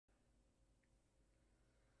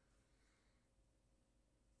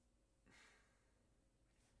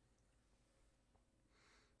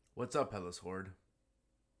What's up, Headless Horde?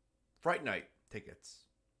 Fright Night tickets.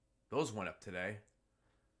 Those went up today.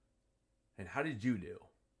 And how did you do?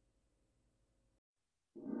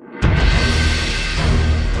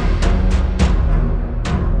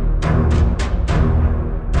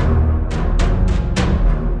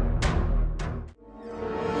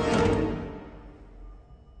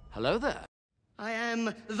 Hello there. I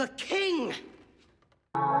am the king!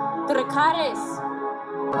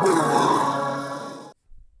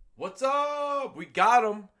 What's up? We got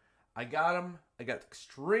him. I got him. I got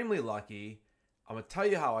extremely lucky. I'm going to tell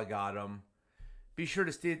you how I got him. Be sure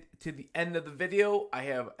to stay to the end of the video. I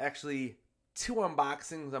have actually 2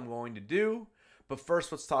 unboxings I'm going to do. But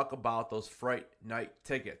first, let's talk about those Fright Night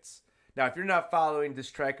tickets. Now, if you're not following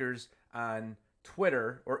Disc Trackers on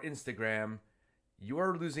Twitter or Instagram, you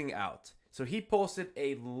are losing out. So he posted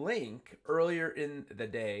a link earlier in the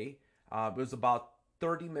day. It was about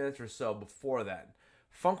 30 minutes or so before that.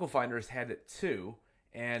 Funko Finders had it too,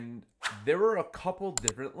 and there were a couple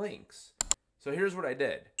different links. So here's what I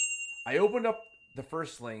did. I opened up the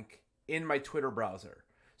first link in my Twitter browser.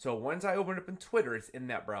 So once I opened up in Twitter, it's in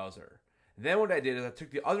that browser. Then what I did is I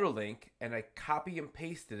took the other link and I copy and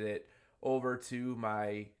pasted it over to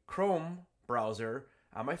my Chrome browser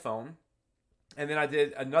on my phone. And then I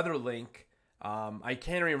did another link. I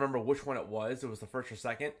can't even remember which one it was. It was the first or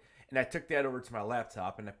second. And I took that over to my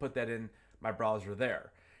laptop and I put that in my browser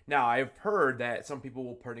there. Now, I've heard that some people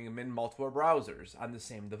will putting them in multiple browsers on the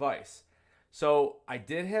same device. So I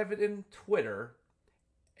did have it in Twitter.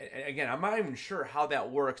 And again, I'm not even sure how that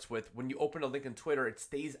works with when you open a link in Twitter, it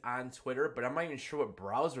stays on Twitter, but I'm not even sure what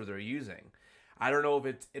browser they're using. I don't know if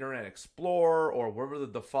it's Internet Explorer or whatever the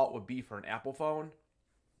default would be for an Apple phone.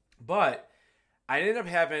 But I ended up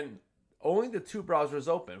having only the 2 browsers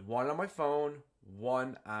open, one on my phone,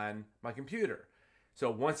 one on my computer. So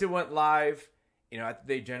once it went live, after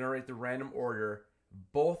they generate the random order,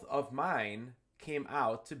 both of mine came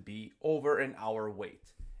out to be over an hour wait.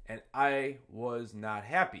 And I was not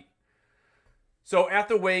happy. So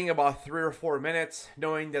after waiting about 3 or 4 minutes,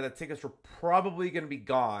 knowing that the tickets were probably going to be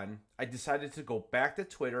gone, I decided to go back to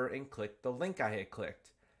Twitter and click the link I had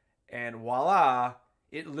clicked. And voila,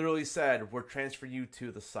 it literally said, we're transferring you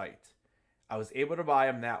to the site. I was able to buy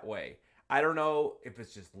them that way. I don't know if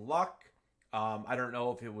it's just luck. I don't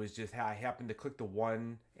know if it was just how I happened to click the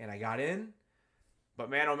one and I got in. But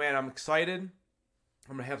man, oh man, I'm excited.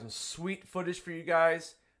 I'm going to have some sweet footage for you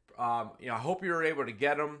guys. I hope you were able to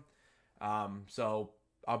get them. So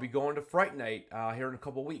I'll be going to Fright Night here in a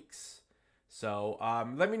couple weeks. So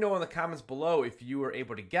let me know in the comments below if you were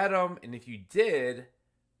able to get them. And if you did,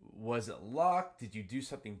 was it luck? Did you do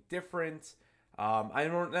something different? I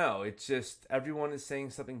don't know. It's just everyone is saying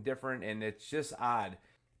something different, and it's just odd.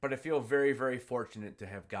 But I feel very, very fortunate to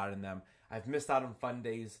have gotten them. I've missed out on fun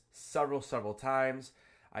days several times.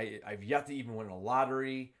 I've yet to even win a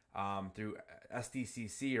lottery through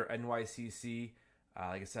SDCC or NYCC.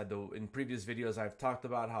 Like I said, though, in previous videos, I've talked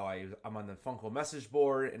about how I'm on the Funko message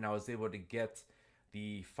board, and I was able to get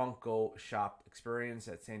the Funko shop experience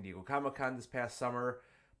at San Diego Comic-Con this past summer.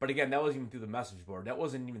 But again, that wasn't even through the message board. That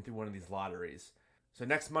wasn't even through one of these lotteries. So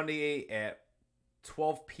next Monday at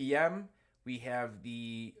 12 p.m., we have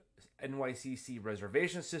the NYCC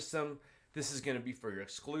reservation system. This is going to be for your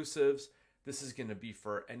exclusives. This is going to be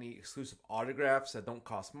for any exclusive autographs that don't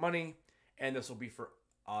cost money. And this will be for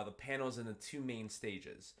the panels in the 2 main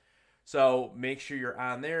stages. So make sure you're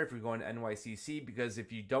on there if you're going to NYCC, because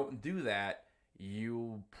if you don't do that,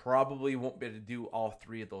 you probably won't be able to do all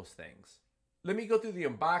 3 of those things. Let me go through the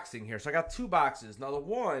unboxing here. So I got 2 boxes. Now the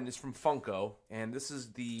one is from Funko, and this is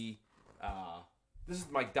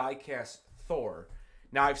my die-cast Thor.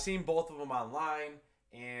 Now I've seen both of them online,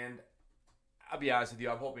 and I'll be honest with you,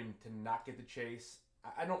 I'm hoping to not get the chase.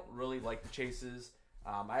 I don't really like the chases.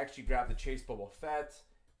 I actually grabbed the chase Boba Fett,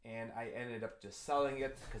 and I ended up just selling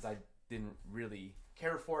it because I didn't really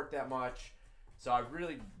care for it that much. So I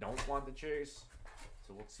really don't want the chase.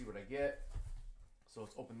 So we'll see what I get. So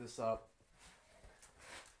let's open this up.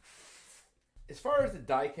 As far as the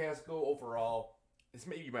die-cast go overall, this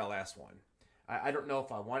may be my last one. I don't know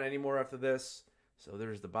if I want any more after this. So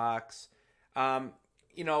there's the box.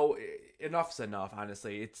 Enough's enough,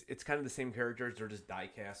 honestly. It's kind of the same characters. They're just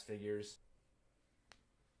die-cast figures.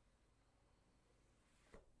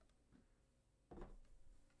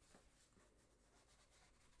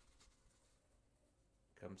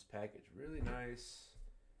 Comes packaged really nice.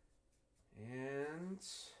 And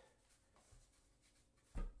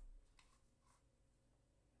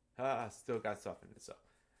still got stuff in it, so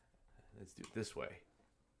let's do it this way.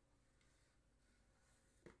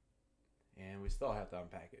 And we still have to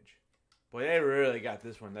unpackage. Boy, they really got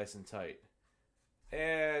this one nice and tight.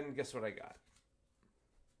 And guess what I got?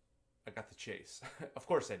 I got the chase. Of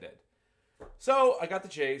course I did. So, I got the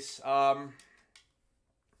chase.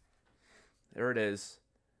 There it is.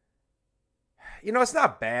 You know, it's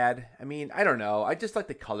not bad. I mean, I don't know. I just like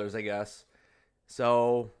the colors, I guess.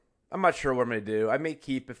 So, I'm not sure what I'm going to do. I may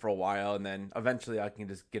keep it for a while, and then eventually I can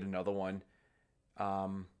just get another one.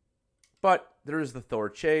 But there's the Thor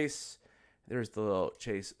chase. There's the little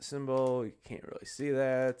chase symbol. You can't really see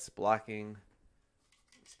that. It's blocking.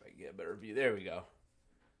 Let's see if I can get a better view. There we go.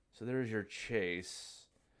 So there's your chase.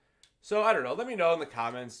 So, I don't know. Let me know in the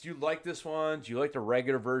comments. Do you like this one? Do you like the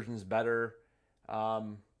regular versions better?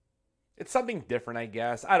 It's something different, I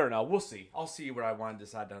guess. I don't know. We'll see. I'll see what I want to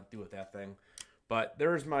decide to do with that thing. But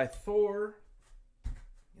there's my Thor.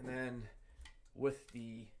 And then with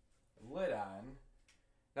the lid on.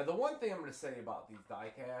 Now, the one thing I'm going to say about these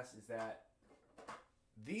die casts is that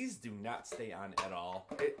these do not stay on at all.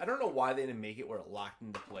 I don't know why they didn't make it where it locked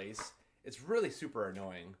into place. It's really super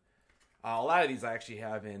annoying. A lot of these I actually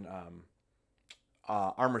have in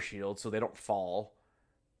armor shield, so they don't fall.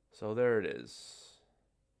 So there it is.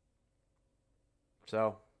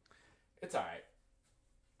 So it's all right.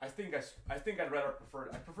 I think I'd rather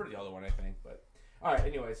prefer the other one. I think, but all right.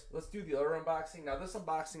 Anyways, let's do the other unboxing. Now this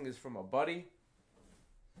unboxing is from a buddy,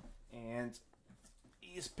 and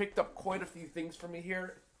he's picked up quite a few things for me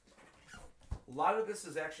here. A lot of this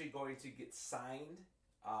is actually going to get signed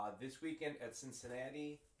this weekend at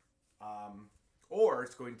Cincinnati. Or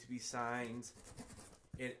it's going to be signed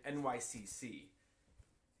in NYCC.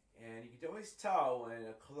 And you can always tell when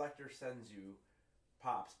a collector sends you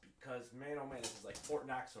pops because, man, oh man, this is like Fort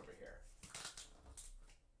Knox over here.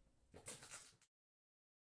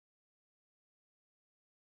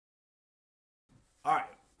 Alright,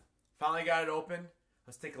 finally got it open.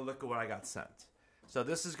 Let's take a look at what I got sent. So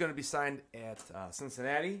this is going to be signed at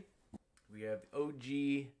Cincinnati. We have OG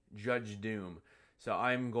Judge Doom. So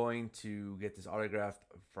I'm going to get this autographed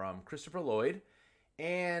from Christopher Lloyd.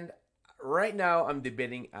 And right now I'm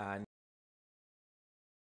debating on...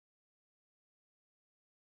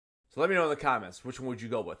 So let me know in the comments, which one would you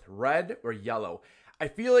go with? Red or yellow? I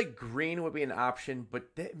feel like green would be an option,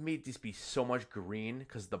 but that made this be so much green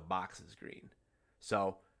because the box is green.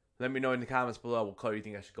 So let me know in the comments below what color you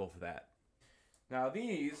think I should go for that. Now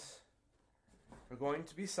these are going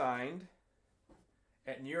to be signed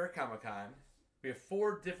at New York Comic Con. We have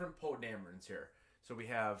 4 different Poe Damerons here. So we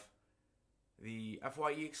have the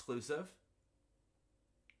FYE exclusive.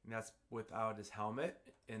 And that's without his helmet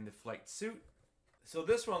and the flight suit. So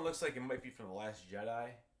this one looks like it might be from The Last Jedi.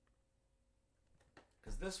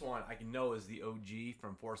 Because this one I can know is the OG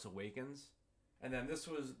from Force Awakens. And then this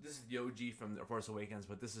is the OG from The Force Awakens,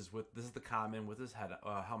 but this is the common with his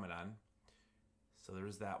helmet on. So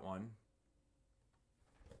there's that one.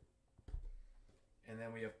 And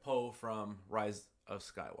then we have Poe from Rise of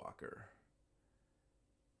Skywalker.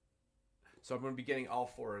 So I'm going to be getting all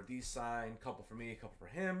 4 of these signed. A couple for me, a couple for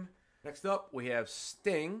him. Next up, we have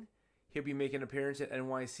Sting. He'll be making an appearance at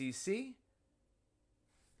NYCC.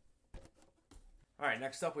 All right,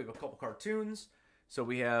 next up, we have a couple cartoons. So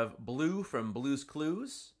we have Blue from Blue's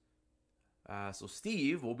Clues. So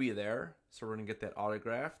Steve will be there. So we're going to get that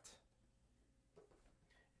autographed.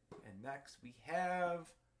 And next, we have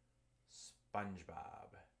SpongeBob.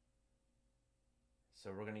 So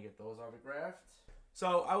we're going to get those autographed.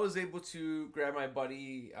 So I was able to grab my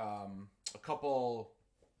buddy a couple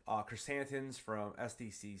chrysanthemums from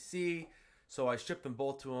SDCC. So I shipped them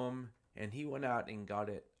both to him, and he went out and got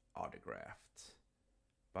it autographed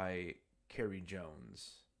by Carrie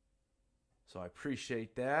Jones. So I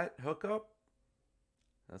appreciate that hookup.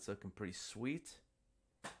 That's looking pretty sweet.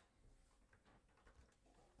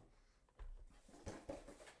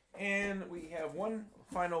 And we have one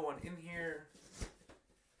final one in here.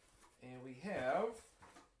 And we have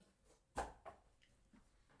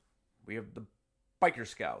the Biker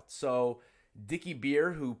Scout. So Dickie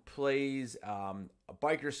Beer, who plays a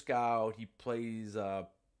Biker Scout, he plays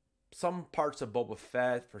some parts of Boba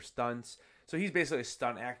Fett for stunts. So he's basically a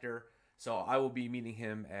stunt actor. So I will be meeting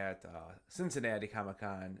him at Cincinnati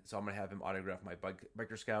Comic-Con. So I'm going to have him autograph my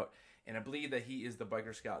Biker Scout. And I believe that he is the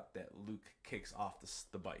Biker Scout that Luke kicks off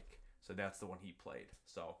the bike. So that's the one he played.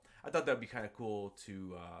 So I thought that would be kind of cool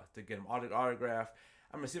to get him autograph.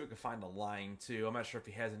 I'm going to see if I can find a line too. I'm not sure if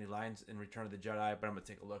he has any lines in Return of the Jedi, but I'm going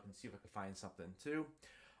to take a look and see if I can find something too.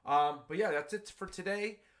 But yeah, that's it for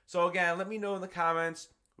today. So again, let me know in the comments,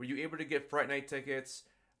 were you able to get Fright Night tickets?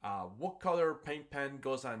 What color paint pen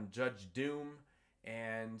goes on Judge Doom?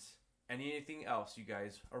 And anything else you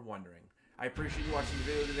guys are wondering. I appreciate you watching the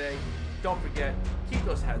video today. Don't forget, keep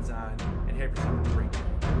those heads on, and have yourself a great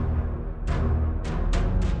day.